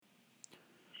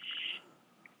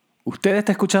Usted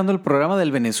está escuchando el programa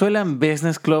del Venezuelan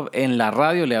Business Club en la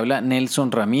radio. Le habla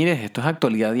Nelson Ramírez. Esto es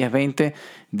Actualidad 1020,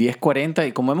 1040.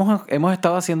 Y como hemos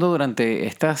estado haciendo durante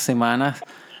estas semanas,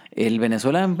 el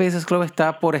Venezuelan Business Club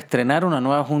está por estrenar una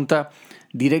nueva junta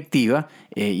directiva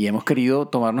y hemos querido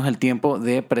tomarnos el tiempo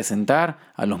de presentar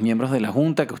a los miembros de la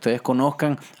junta, que ustedes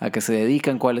conozcan a qué se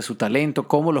dedican, cuál es su talento,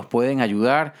 cómo los pueden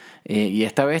ayudar. Y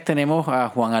esta vez tenemos a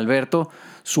Juan Alberto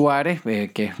Suárez,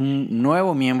 que es un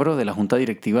nuevo miembro de la junta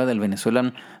directiva del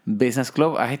Venezuelan Business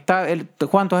Club.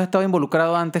 Juan, tú has estado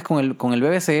involucrado antes con el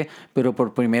BBC, pero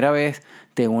por primera vez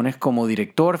te unes como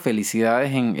director.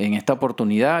 Felicidades en esta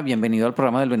oportunidad. Bienvenido al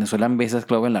programa del Venezuelan Business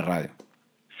Club en la radio.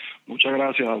 Muchas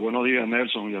gracias. Buenos días,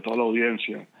 Nelson, y a toda la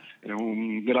audiencia. Es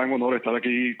un gran honor estar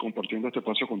aquí compartiendo este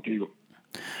espacio contigo.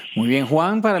 Muy bien,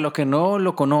 Juan, para los que no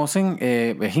lo conocen,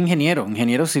 es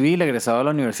ingeniero civil, egresado de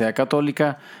la Universidad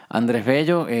Católica Andrés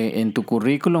Bello. En tu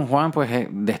currículum, Juan, pues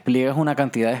despliegas una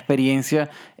cantidad de experiencia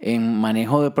en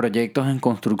manejo de proyectos en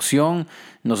construcción.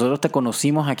 Nosotros te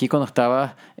conocimos aquí cuando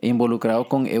estabas involucrado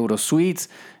con EuroSuites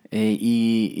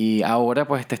y ahora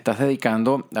pues te estás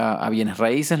dedicando a bienes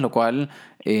raíces, lo cual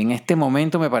en este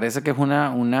momento me parece que es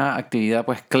una actividad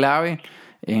pues clave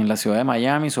en la ciudad de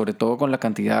Miami, sobre todo con la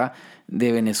cantidad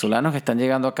de venezolanos que están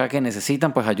llegando acá que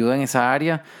necesitan pues ayuda en esa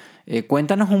área.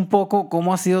 Cuéntanos un poco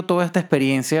cómo ha sido toda esta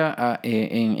experiencia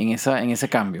en ese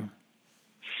cambio.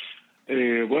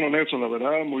 Bueno, Nelson, la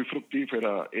verdad muy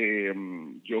fructífera.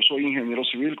 Yo soy ingeniero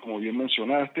civil, como bien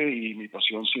mencionaste, y mi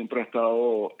pasión siempre ha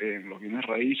estado en los bienes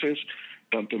raíces,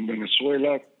 tanto en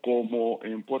Venezuela como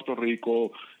en Puerto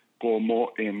Rico,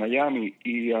 como en Miami.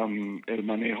 Y el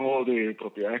manejo de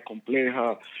propiedades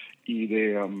complejas y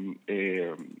de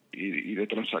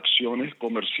transacciones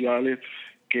comerciales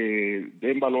que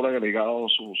den valor agregado a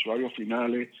sus usuarios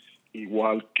finales,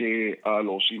 igual que a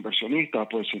los inversionistas,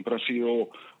 pues siempre ha sido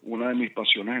una de mis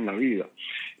pasiones en la vida.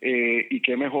 Y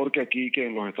qué mejor que aquí, que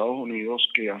en los Estados Unidos,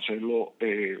 que hacerlo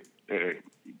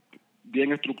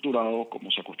bien estructurado,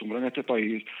 como se acostumbra en este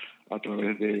país, a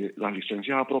través de las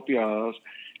licencias apropiadas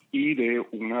y de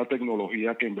una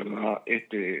tecnología que en verdad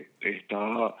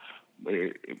está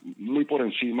muy por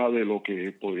encima de lo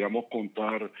que podíamos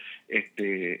contar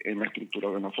en la estructura,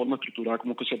 en la forma estructurada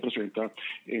como que se presenta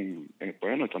en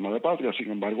nuestra madre patria. Sin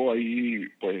embargo, ahí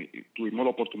pues tuvimos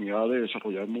la oportunidad de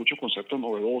desarrollar muchos conceptos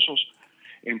novedosos,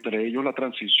 entre ellos la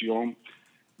transición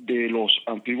de los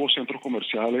antiguos centros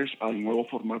comerciales al nuevo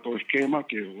formato de esquema,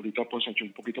 que ahorita pues se ha hecho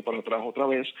un poquito para atrás otra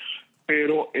vez,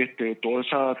 pero toda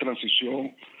esa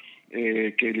transición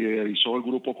que liderizó el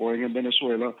Grupo Cohen en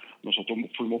Venezuela, nosotros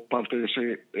fuimos parte de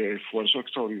ese esfuerzo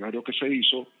extraordinario que se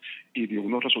hizo y dio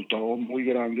unos resultados muy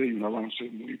grandes y un avance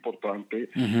muy importante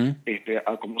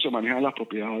a cómo se manejan las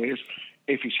propiedades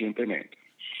eficientemente.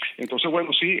 Entonces,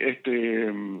 bueno, sí,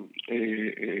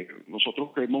 nosotros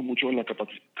creemos mucho en la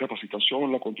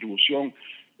capacitación, la contribución,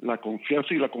 la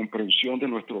confianza y la comprensión de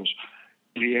nuestros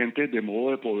clientes, de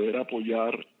modo de poder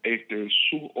apoyar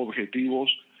sus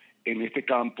objetivos en este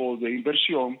campo de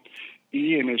inversión,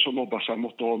 y en eso nos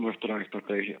basamos toda nuestra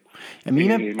estrategia. A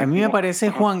mí me parece,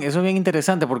 Juan, eso es bien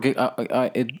interesante porque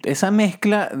esa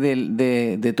mezcla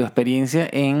de tu experiencia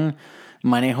en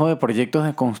manejo de proyectos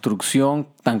de construcción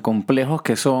tan complejos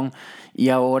que son y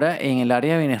ahora en el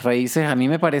área de bienes raíces, a mí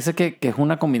me parece que es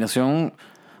una combinación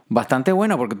bastante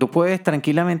buena porque tú puedes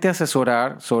tranquilamente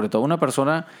asesorar, sobre todo una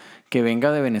persona que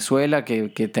venga de Venezuela,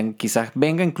 quizás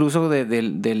venga incluso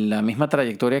de la misma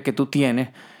trayectoria que tú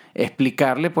tienes,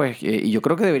 explicarle, pues, y yo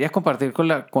creo que deberías compartir con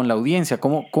la audiencia,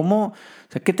 o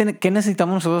sea, qué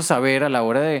necesitamos nosotros saber a la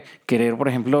hora de querer, por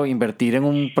ejemplo, invertir en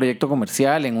un proyecto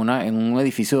comercial, en un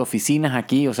edificio de oficinas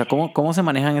aquí, o sea, cómo se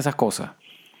manejan esas cosas.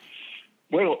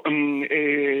 Bueno,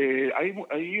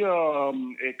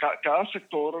 cada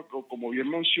sector, como bien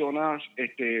mencionas,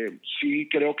 sí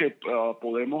creo que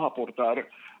podemos aportar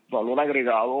valor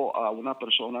agregado a unas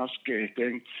personas que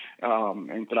estén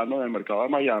entrando en el mercado de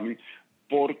Miami,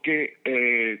 porque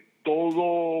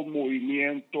todo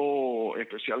movimiento,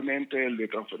 especialmente el de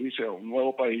transferirse a un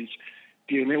nuevo país,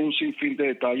 tiene un sinfín de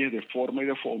detalles de forma y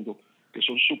de fondo que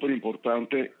son súper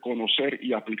importantes conocer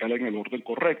y aplicar en el orden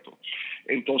correcto.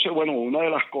 Entonces, bueno, una de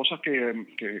las cosas que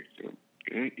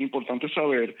es importante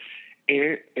saber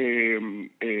es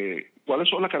cuáles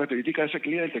son las características de ese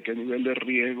cliente, qué nivel de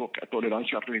riesgo, qué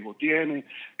tolerancia al riesgo tiene,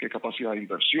 qué capacidad de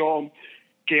inversión,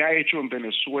 qué ha hecho en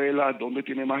Venezuela, dónde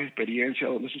tiene más experiencia,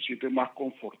 dónde se siente más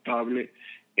confortable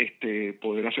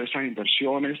poder hacer esas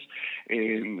inversiones.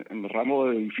 En el ramo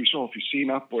de edificios,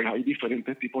 oficinas, pues hay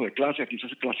diferentes tipos de clases, aquí se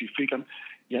clasifican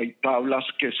y hay tablas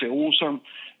que se usan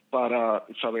para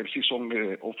saber si son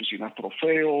oficinas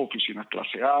trofeo, oficinas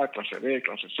clase A, clase B,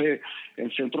 clase C.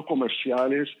 En centros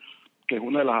comerciales, que es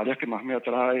una de las áreas que más me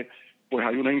atrae, pues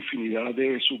hay una infinidad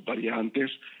de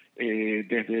subvariantes,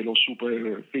 desde los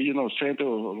super regional centers,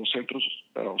 o los centros,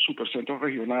 supercentros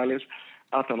regionales,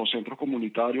 hasta los centros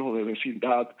comunitarios o de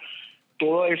vecindad.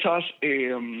 Todas esas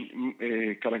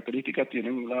características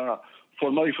tienen una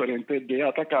forma diferente de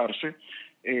atacarse,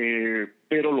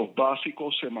 pero los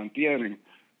básicos se mantienen.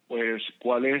 Pues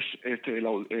cuál es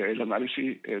el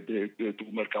análisis de tu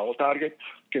mercado target,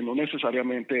 que no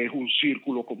necesariamente es un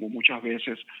círculo como muchas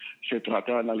veces se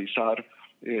trata de analizar,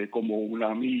 como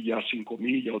una milla, 5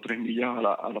 millas o 3 millas a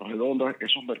la redonda.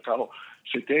 Esos mercados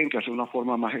se tienen que hacer de una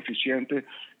forma más eficiente.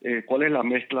 ¿Cuál es la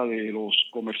mezcla de los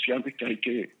comerciantes que hay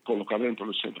que colocar dentro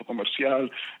del centro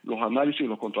comercial, los análisis de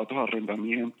los contratos de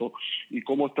arrendamiento y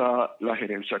cómo está la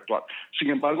gerencia actual? Sin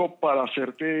embargo, para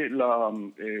hacerte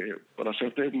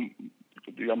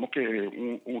digamos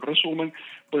que un resumen,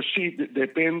 pues sí,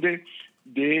 depende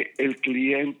del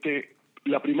cliente.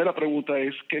 La primera pregunta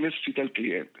es, ¿qué necesita el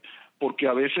cliente? Porque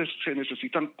a veces se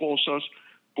necesitan cosas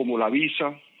como la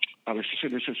visa, a veces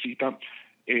se necesita,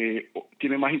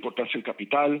 tiene más importancia el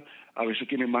capital, a veces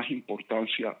tiene más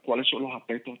importancia cuáles son los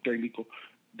aspectos técnicos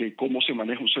de cómo se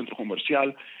maneja un centro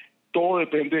comercial. Todo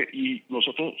depende, y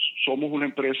nosotros somos una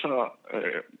empresa,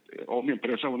 mi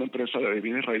empresa es una empresa de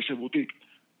bienes raíces boutique,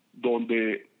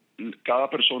 donde cada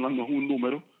persona no es un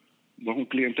número, no es un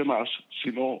cliente más,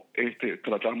 sino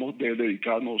tratamos de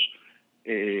dedicarnos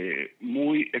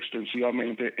muy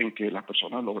extensivamente en que las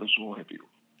personas logren sus objetivos.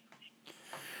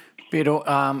 Pero,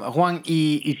 Juan,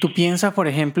 ¿y tú piensas, por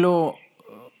ejemplo,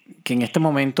 que en este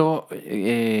momento,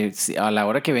 a la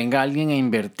hora que venga alguien a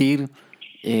invertir,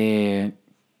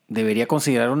 debería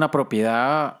considerar una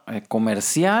propiedad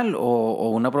comercial o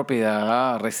una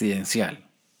propiedad residencial?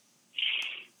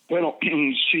 Bueno,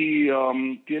 si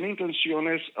tiene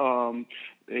intenciones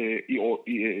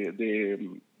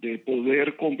de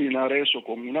poder combinar eso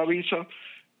con una visa,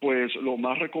 pues lo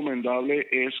más recomendable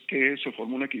es que se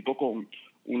forme un equipo con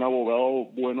un abogado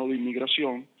bueno de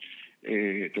inmigración.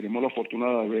 Tenemos la fortuna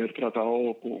de haber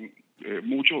tratado con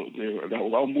muchos de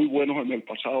abogados muy buenos en el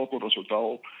pasado, con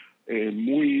resultados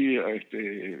muy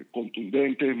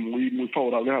contundentes, muy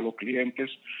favorables a los clientes.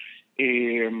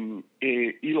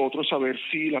 Y lo otro es saber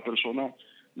si la persona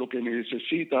lo que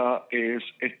necesita es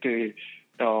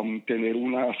tener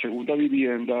una segunda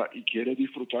vivienda y quiere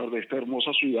disfrutar de esta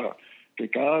hermosa ciudad que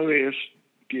cada vez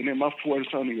tiene más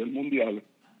fuerza a nivel mundial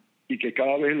y que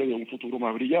cada vez le da un futuro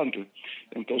más brillante.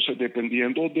 Entonces,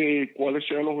 dependiendo de cuáles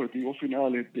sean los objetivos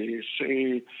finales de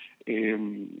ese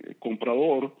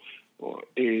comprador,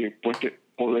 pues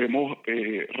podemos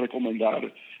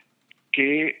recomendar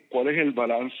cuál es el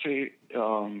balance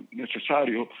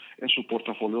necesario en su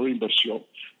portafolio de inversión.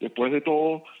 Después de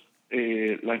todo,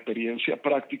 la experiencia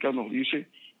práctica nos dice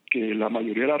que la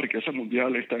mayoría de la riqueza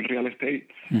mundial está en real estate.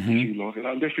 Uh-huh. Y si las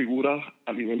grandes figuras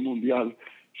a nivel mundial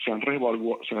se han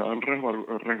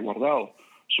resguardado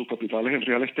sus capitales en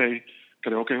real estate,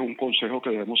 creo que es un consejo que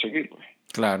debemos seguir. Pues.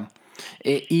 Claro.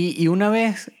 Y una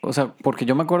vez, o sea, porque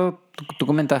yo me acuerdo, tú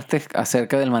comentaste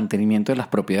acerca del mantenimiento de las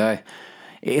propiedades.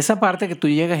 Esa parte que tú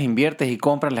llegas, inviertes y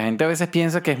compras, la gente a veces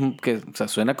piensa que o sea,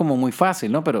 suena como muy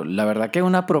fácil, ¿no? Pero la verdad que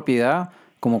una propiedad,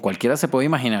 como cualquiera se puede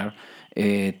imaginar,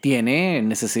 tiene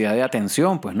necesidad de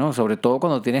atención, pues, ¿no? Sobre todo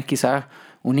cuando tienes quizás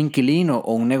un inquilino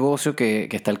o un negocio que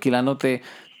está alquilándote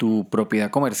tu propiedad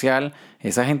comercial.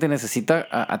 Esa gente necesita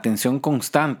atención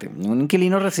constante. Un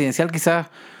inquilino residencial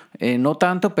quizás no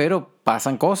tanto, pero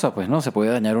pasan cosas, pues, ¿no? Se puede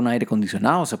dañar un aire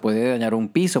acondicionado, se puede dañar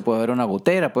un piso, puede haber una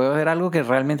gotera, puede haber algo que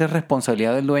realmente es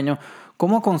responsabilidad del dueño.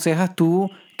 ¿Cómo aconsejas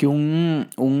tú que un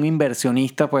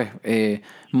inversionista, pues,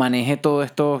 maneje todo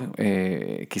esto,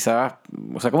 quizás,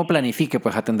 o sea, cómo planifique,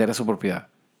 pues, atender a su propiedad?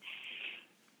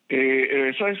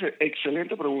 Esa es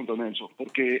excelente pregunta, Nelson,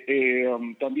 porque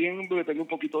también depende un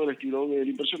poquito del estilo del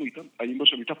inversionista. Hay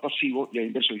inversionistas pasivos y hay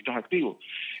inversionistas activos.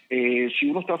 Si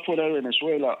uno está fuera de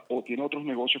Venezuela o tiene otros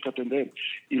negocios que atender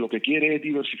y lo que quiere es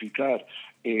diversificar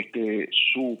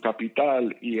su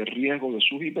capital y el riesgo de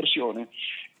sus inversiones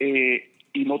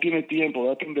y no tiene tiempo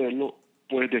de atenderlo,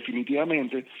 pues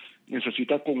definitivamente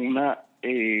necesita con una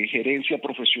gerencia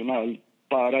profesional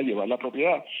para llevar la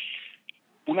propiedad.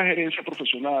 Una gerencia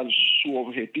profesional, su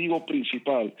objetivo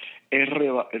principal es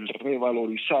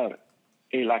revalorizar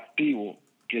el activo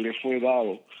que le fue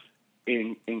dado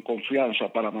en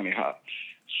confianza para manejar.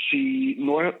 Si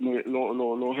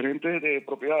los gerentes de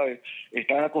propiedades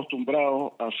están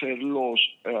acostumbrados a ser los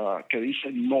que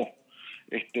dicen no,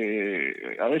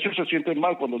 a veces se sienten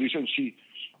mal cuando dicen sí.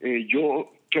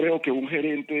 Yo creo que un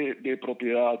gerente de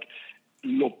propiedad,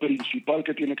 lo principal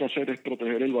que tiene que hacer es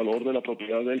proteger el valor de la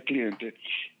propiedad del cliente,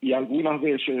 y algunas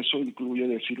veces eso incluye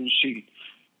decir un sí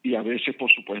y a veces,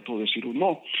 por supuesto, decir un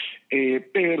no.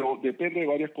 Pero depende de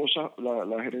varias cosas,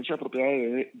 la gerencia de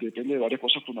propiedad depende de varias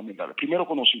cosas fundamentales. Primero,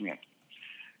 conocimiento.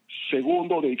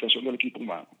 Segundo, dedicación del equipo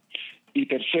humano. Y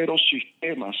tercero,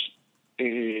 sistemas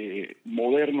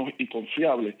modernos y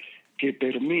confiables que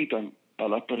permitan a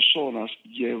las personas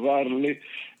llevarle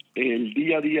el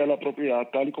día a día a la propiedad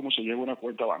tal y como se lleva una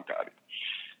cuenta bancaria.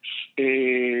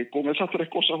 Con esas tres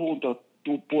cosas juntas,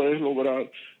 tú puedes lograr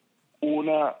un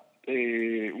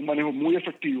manejo muy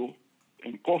efectivo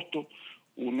en costo,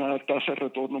 una tasa de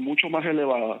retorno mucho más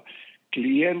elevada,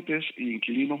 clientes e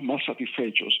inquilinos más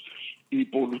satisfechos y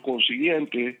por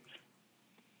consiguiente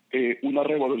una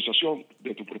revalorización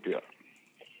de tu propiedad.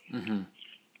 Uh-huh.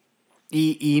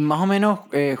 Y más o menos,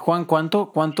 Juan,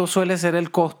 ¿cuánto suele ser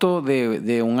el costo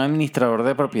de un administrador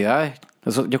de propiedades?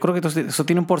 Yo creo que eso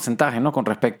tiene un porcentaje, ¿no? Con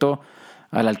respecto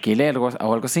al alquiler o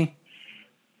algo así.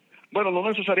 Bueno, no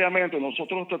necesariamente.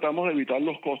 Nosotros tratamos de evitar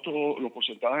los costos, los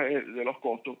porcentajes de los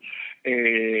costos,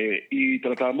 y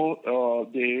tratamos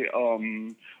de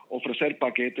ofrecer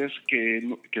paquetes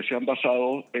que sean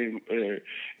basados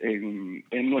en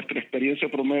nuestra experiencia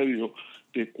promedio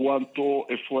de cuánto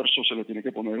esfuerzo se le tiene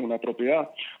que poner en una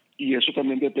propiedad. Y eso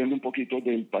también depende un poquito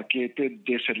del paquete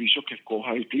de servicios que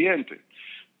escoja el cliente.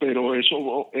 Pero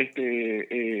eso,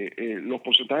 los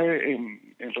porcentajes,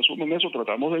 en resumen, eso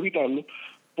tratamos de evitarlo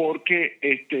porque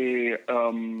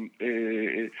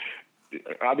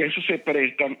a veces se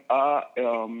prestan a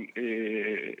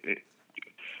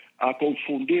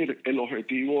confundir el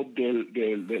objetivo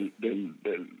del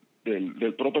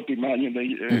property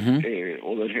manager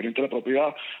o del gerente de la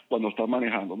propiedad cuando está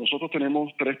manejando. Nosotros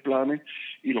tenemos 3 planes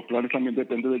y los planes también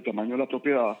dependen del tamaño de la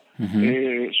propiedad.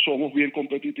 Somos bien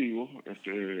competitivos,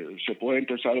 se puede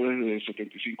empezar desde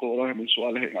 $75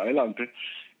 mensuales en adelante,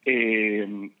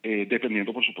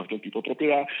 dependiendo por supuesto del tipo de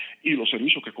propiedad y los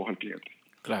servicios que coja el cliente.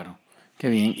 Claro. Qué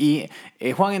bien. Y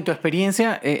Juan, en tu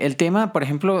experiencia, el tema, por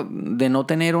ejemplo, de no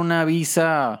tener una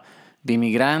visa de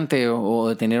inmigrante o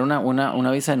de tener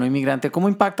una visa de no inmigrante, ¿cómo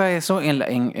impacta eso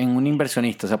en un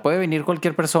inversionista? O sea, ¿puede venir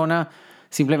cualquier persona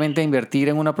simplemente a invertir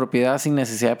en una propiedad sin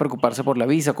necesidad de preocuparse por la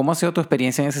visa? ¿Cómo ha sido tu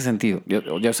experiencia en ese sentido?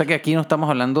 Yo sé que aquí no estamos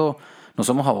hablando, no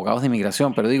somos abogados de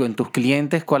inmigración, pero digo, en tus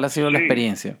clientes, ¿cuál ha sido la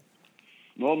experiencia?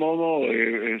 No,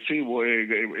 sí,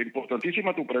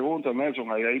 importantísima tu pregunta,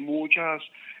 Nelson. Ahí hay muchos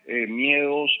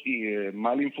miedos y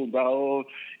mal infundados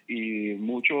y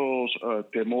muchos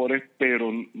temores,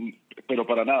 pero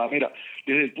para nada. Mira,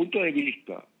 desde el punto de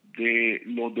vista de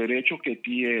los derechos que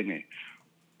tiene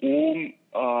un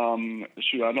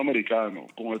ciudadano americano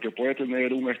con el que puede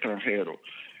tener un extranjero,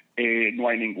 no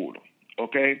hay ninguno,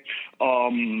 ¿ok?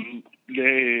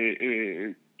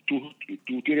 Tú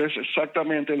tienes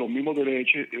exactamente los mismos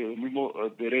derechos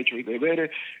y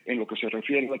deberes en lo que se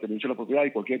refiere a la tenencia de la propiedad,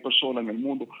 y cualquier persona en el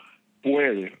mundo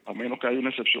puede, a menos que haya una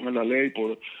excepción en la ley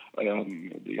por,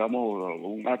 digamos,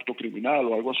 un acto criminal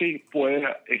o algo así, puede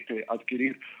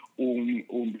adquirir un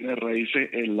bien de raíces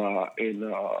en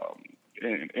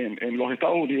los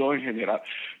Estados Unidos en general.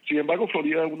 Sin embargo,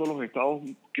 Florida es uno de los estados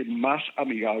más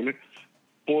amigables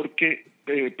porque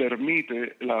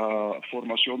permite la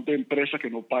formación de empresas que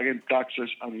no paguen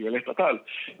taxes a nivel estatal,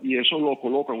 y eso lo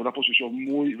coloca en una posición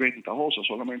muy ventajosa.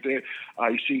 Solamente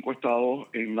hay 5 estados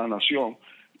en la nación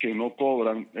que no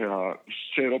cobran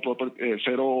cero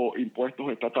impuestos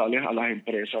estatales a las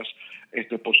empresas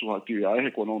por sus actividades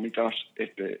económicas,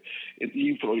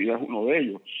 y Florida es uno de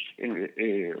ellos.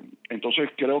 Entonces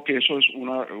creo que eso es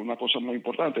una cosa muy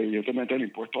importante. Evidentemente el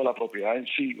impuesto a la propiedad en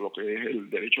sí, lo que es el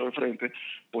derecho de frente,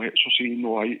 pues eso sí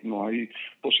no hay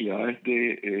posibilidades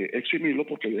de eximirlo,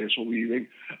 porque de eso viven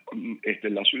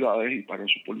las ciudades y pagan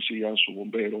sus policías, sus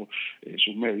bomberos,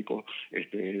 sus médicos,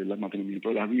 el mantenimiento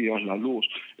de las vías, la luz,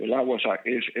 el agua. O sea,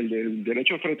 es el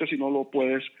derecho de frente, si no lo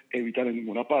puedes evitar en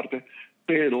ninguna parte,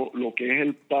 pero lo que es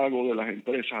el pago de las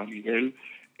empresas a nivel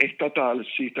estatal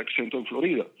sí está exento en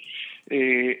Florida.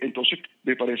 Entonces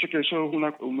me parece que eso es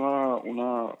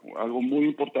algo muy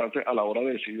importante a la hora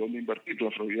de decidir dónde invertir. La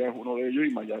Florida es uno de ellos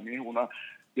y Miami es una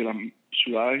de las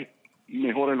ciudades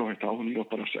mejores en los Estados Unidos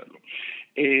para hacerlo.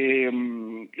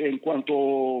 En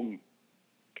cuanto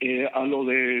a lo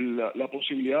de la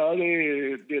posibilidad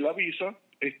de la visa,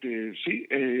 sí,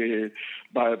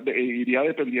 iría a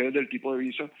depender del tipo de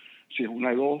visa, si es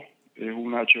una E2, es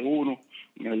una H1,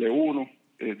 una L1,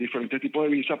 diferentes tipos de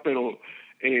visas, pero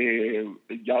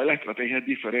ya la estrategia es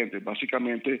diferente.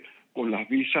 Básicamente, con las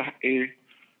visas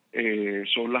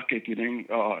son las que tienen,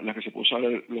 las que se pueden usar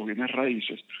los bienes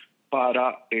raíces,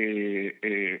 para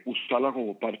usarla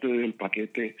como parte del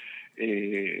paquete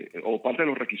o parte de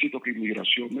los requisitos que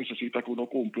inmigración necesita que uno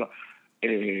cumpla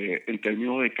en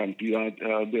términos de cantidad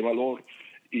de valor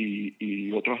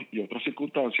y otras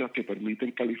circunstancias que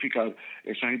permiten calificar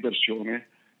esas inversiones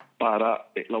para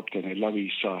obtener las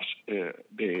visas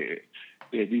de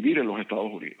vivir en los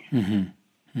Estados Unidos.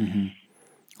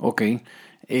 Ok.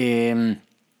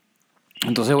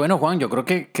 Entonces, bueno, Juan, yo creo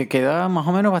que queda más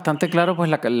o menos bastante claro pues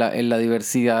la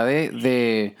diversidad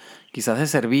de quizás de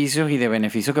servicios y de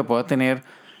beneficios que pueda tener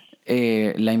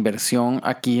la inversión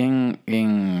aquí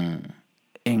en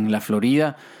la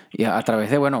Florida y a través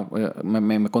de, bueno,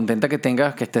 me contenta que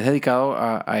estés dedicado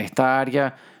a esta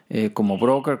área como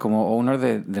broker, como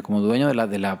owner, como dueño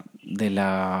de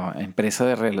la empresa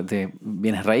de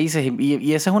bienes raíces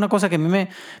y esa es una cosa que a mí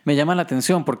me llama la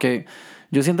atención porque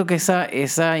yo siento que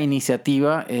esa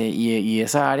iniciativa y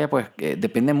esa área pues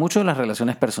depende mucho de las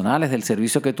relaciones personales, del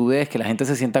servicio que tú des, que la gente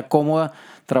se sienta cómoda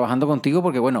trabajando contigo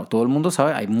porque bueno, todo el mundo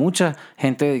sabe, hay mucha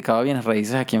gente dedicada a bienes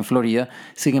raíces aquí en Florida,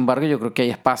 sin embargo yo creo que hay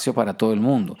espacio para todo el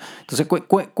mundo. Entonces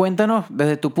cuéntanos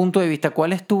desde tu punto de vista,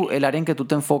 ¿cuál es el área en que tú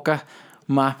te enfocas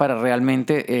más para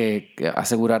realmente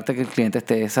asegurarte que el cliente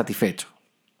esté satisfecho?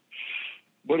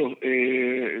 Bueno,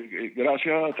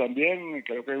 gracias también.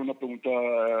 Creo que es una pregunta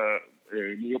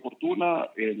muy oportuna.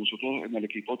 Nosotros en el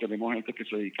equipo tenemos gente que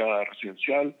se dedica a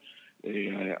residencial,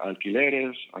 a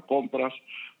alquileres, a compras,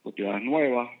 propiedades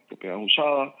nuevas, propiedades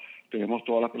usadas. Tenemos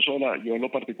todas las personas. Yo en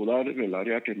lo particular, el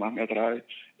área que más me atrae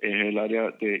es el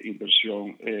área de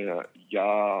inversión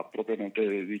ya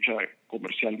propiamente dicha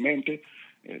comercialmente.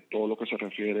 Todo lo que se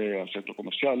refiere a centros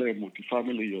comerciales,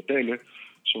 multifamily y hoteles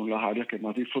son las áreas que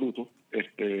más disfruto.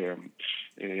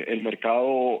 El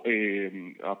mercado,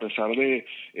 a pesar de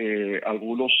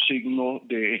algunos signos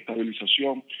de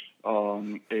estabilización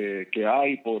que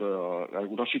hay por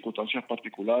algunas circunstancias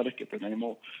particulares que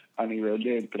tenemos a nivel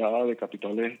de entrada de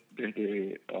capitales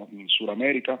desde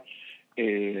Sudamérica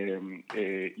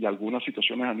y algunas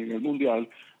situaciones a nivel mundial,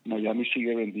 Miami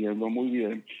sigue vendiendo muy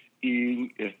bien y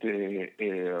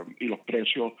los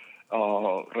precios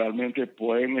realmente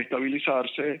pueden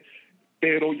estabilizarse,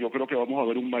 pero yo creo que vamos a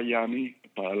ver un Miami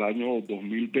para el año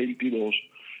 2022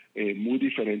 muy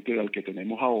diferente al que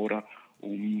tenemos ahora,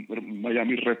 un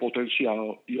Miami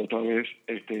repotenciado y otra vez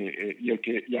y el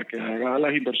que haga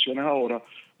las inversiones ahora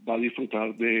va a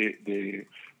disfrutar de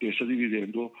ese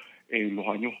dividendo en los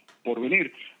años por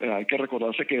venir. Hay que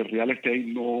recordarse que el real estate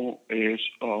no es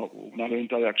una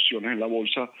venta de acciones en la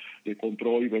bolsa de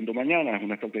compro hoy y vendo mañana, es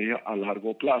una estrategia a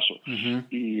largo plazo.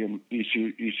 Y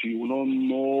si uno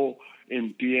no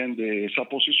entiende esa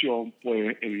posición,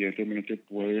 pues evidentemente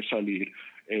puede salir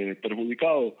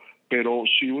perjudicado. Pero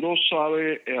si uno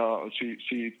sabe,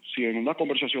 si en una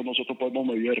conversación nosotros podemos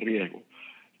medir el riesgo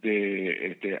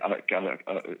de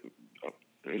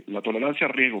la tolerancia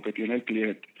a riesgo que tiene el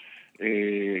cliente,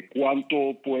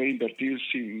 cuánto puede invertir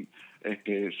sin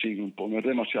poner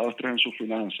demasiado estrés en sus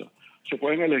finanzas. Se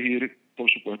pueden elegir, por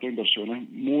supuesto, inversiones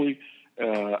muy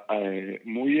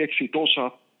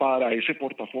exitosas para ese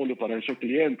portafolio, para ese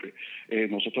cliente.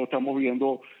 Nosotros estamos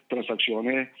viendo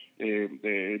transacciones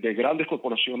de grandes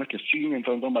corporaciones que siguen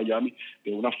entrando a Miami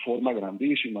de una forma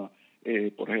grandísima.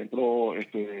 Por ejemplo,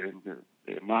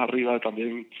 más arriba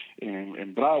también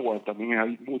en Broward también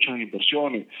hay muchas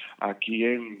inversiones. Aquí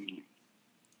en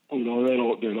uno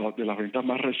de las ventas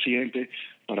más recientes,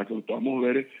 para que podamos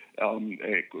ver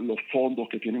los fondos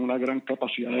que tienen una gran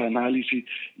capacidad de análisis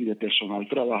y de personal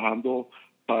trabajando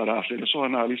para hacer esos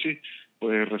análisis.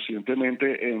 Pues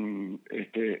recientemente en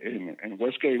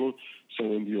West Gable se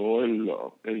vendió el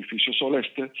edificio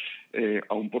Soleste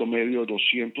a un promedio de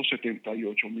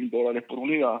 $278,000 por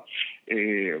unidad,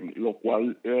 lo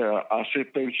cual hace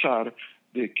pensar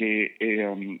de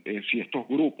que si estos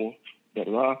grupos,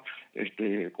 ¿verdad?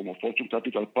 Como Fortune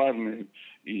Capital Partners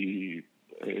y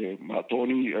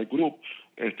Matoni Group,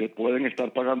 pueden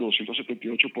estar pagando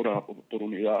 278 por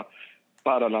unidad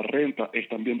para la renta,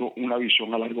 están viendo una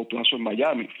visión a largo plazo en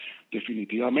Miami,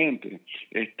 definitivamente.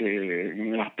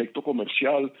 En el aspecto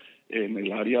comercial, en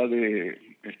el área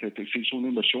se hizo una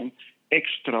inversión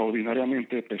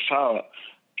extraordinariamente pesada,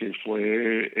 que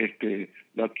fue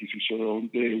la adquisición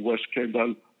de West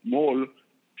Kendall Mall.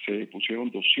 Se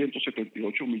pusieron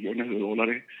 $278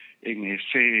 millones en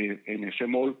ese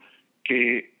mall,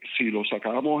 que si lo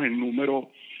sacábamos en número,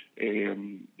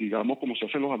 digamos, como se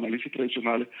hacen los análisis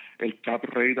tradicionales, el cap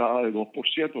rate daba de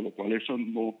 2%, lo cual eso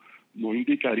no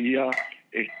indicaría,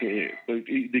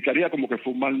 indicaría como que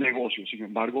fue un mal negocio. Sin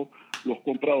embargo, los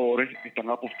compradores están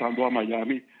apostando a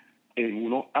Miami en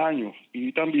unos años.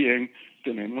 Y también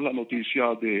tenemos la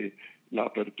noticia de la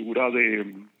apertura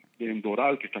de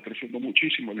Endoral, que está creciendo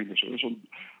muchísimo, las inversiones son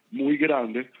muy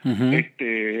grandes,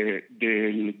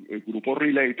 del grupo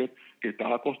Related, que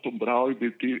está acostumbrado a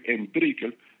invertir en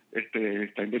Brickell,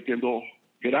 está invirtiendo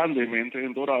grandemente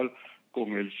en Doral,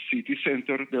 con el City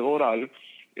Center de Doral,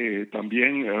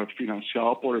 también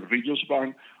financiado por el Regions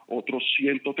Bank, otros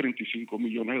 $135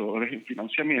 millones en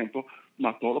financiamiento,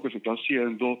 más todo lo que se está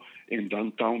haciendo en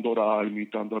Downtown Doral,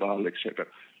 Midtown Doral, etcétera.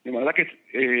 De manera que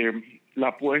la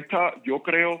apuesta, yo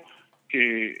creo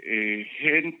que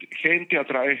gente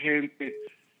atrae gente,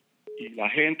 y la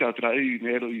gente atrae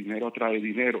dinero, dinero atrae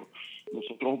dinero.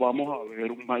 Nosotros vamos a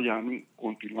ver un Miami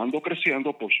continuando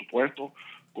creciendo, por supuesto,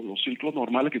 con los ciclos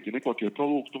normales que tiene cualquier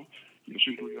producto, y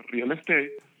eso incluye real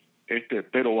estate,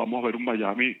 pero vamos a ver un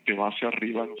Miami que va hacia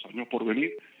arriba en los años por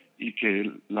venir, y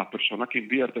que las personas que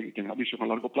invierten y tengan visión a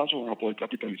largo plazo van a poder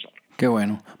capitalizar. Qué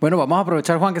bueno. Bueno, vamos a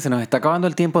aprovechar, Juan, que se nos está acabando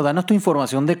el tiempo. Danos tu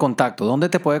información de contacto. ¿Dónde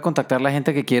te puede contactar la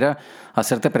gente que quiera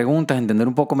hacerte preguntas, entender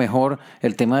un poco mejor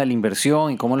el tema de la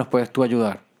inversión y cómo los puedes tú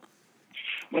ayudar?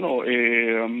 Bueno,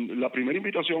 la primera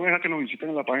invitación es a que nos visiten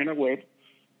en la página web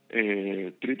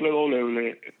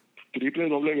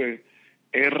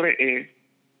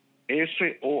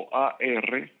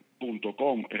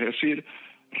www.resoar.com, es decir,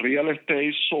 Real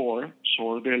Estate SOAR,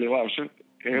 SOAR de elevarse,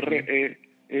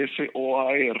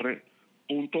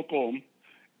 resoar.com.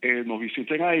 Nos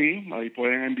visiten ahí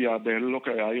pueden ver lo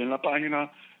que hay en la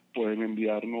página, pueden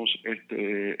enviarnos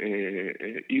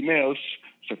emails,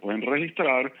 se pueden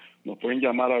registrar, nos pueden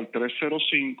llamar al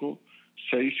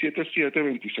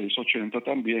 305-677-2680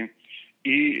 también,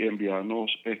 y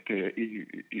enviarnos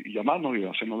y llamarnos y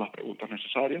hacernos las preguntas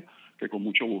necesarias, que con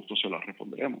mucho gusto se las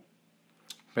responderemos.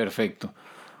 Perfecto.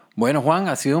 Bueno, Juan,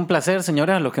 ha sido un placer,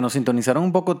 señores. A los que nos sintonizaron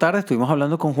un poco tarde, estuvimos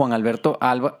hablando con Juan Alberto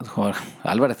Álvarez,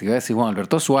 te iba a decir Juan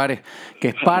Alberto Suárez, que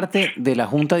es parte de la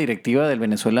junta directiva del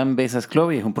Venezuelan Business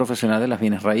Club y es un profesional de las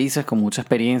bienes raíces con mucha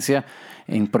experiencia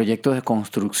en proyectos de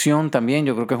construcción también.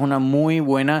 Yo creo que es una muy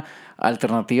buena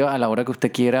alternativa a la hora que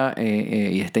usted quiera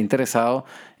y esté interesado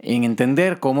en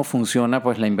entender cómo funciona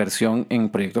pues la inversión en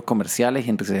proyectos comerciales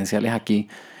y en residenciales aquí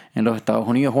en los Estados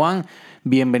Unidos. Juan,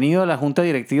 bienvenido a la Junta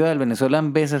Directiva del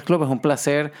Venezuelan Business Club. Es un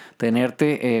placer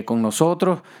tenerte con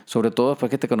nosotros, sobre todo después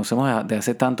que te conocemos de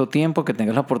hace tanto tiempo, que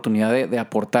tengas la oportunidad de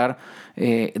aportar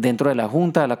dentro de la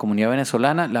Junta, a la comunidad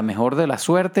venezolana, la mejor de las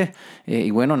suertes.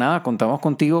 Y bueno, nada, contamos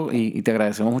contigo y te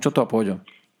agradecemos mucho tu apoyo.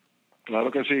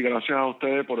 Claro que sí, gracias a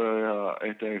ustedes por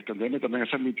extenderme también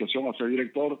esa invitación a ser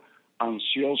director,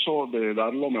 ansioso de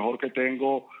dar lo mejor que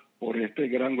tengo por este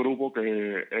gran grupo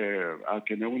al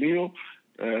que me he unido,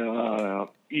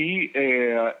 y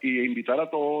invitar a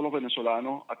todos los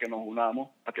venezolanos a que nos unamos,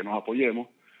 a que nos apoyemos,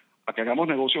 a que hagamos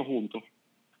negocios juntos,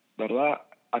 ¿verdad?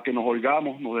 A que nos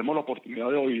oigamos, nos demos la oportunidad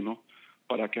de oírnos,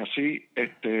 para que así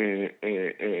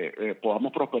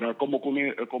podamos prosperar como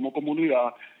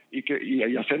comunidad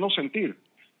y hacernos sentir.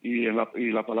 Y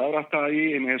la palabra está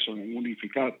ahí en eso, en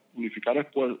unificar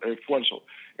esfuerzos,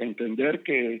 entender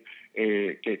que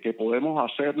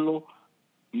podemos hacerlo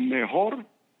mejor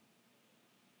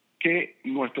que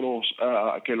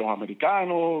que los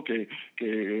americanos, que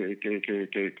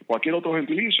cualquier otro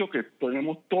gentilicio, que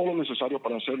tenemos todo lo necesario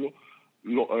para hacerlo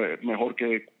mejor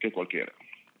que cualquiera.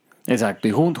 Exacto,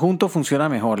 y juntos funciona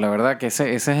mejor. La verdad que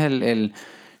ese es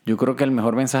yo creo que el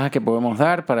mejor mensaje que podemos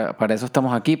dar. Para eso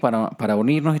estamos aquí, para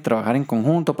unirnos y trabajar en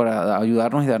conjunto, para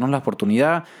ayudarnos y darnos la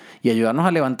oportunidad y ayudarnos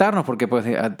a levantarnos, porque pues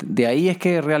de ahí es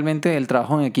que realmente el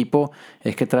trabajo en equipo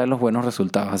es que trae los buenos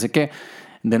resultados. Así que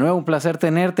de nuevo un placer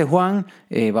tenerte, Juan.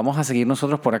 Vamos a seguir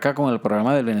nosotros por acá con el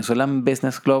programa del Venezuelan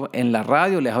Business Club en la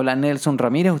radio. Les habla Nelson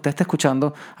Ramírez. Usted está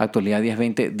escuchando Actualidad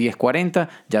 1020-1040.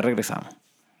 Ya regresamos.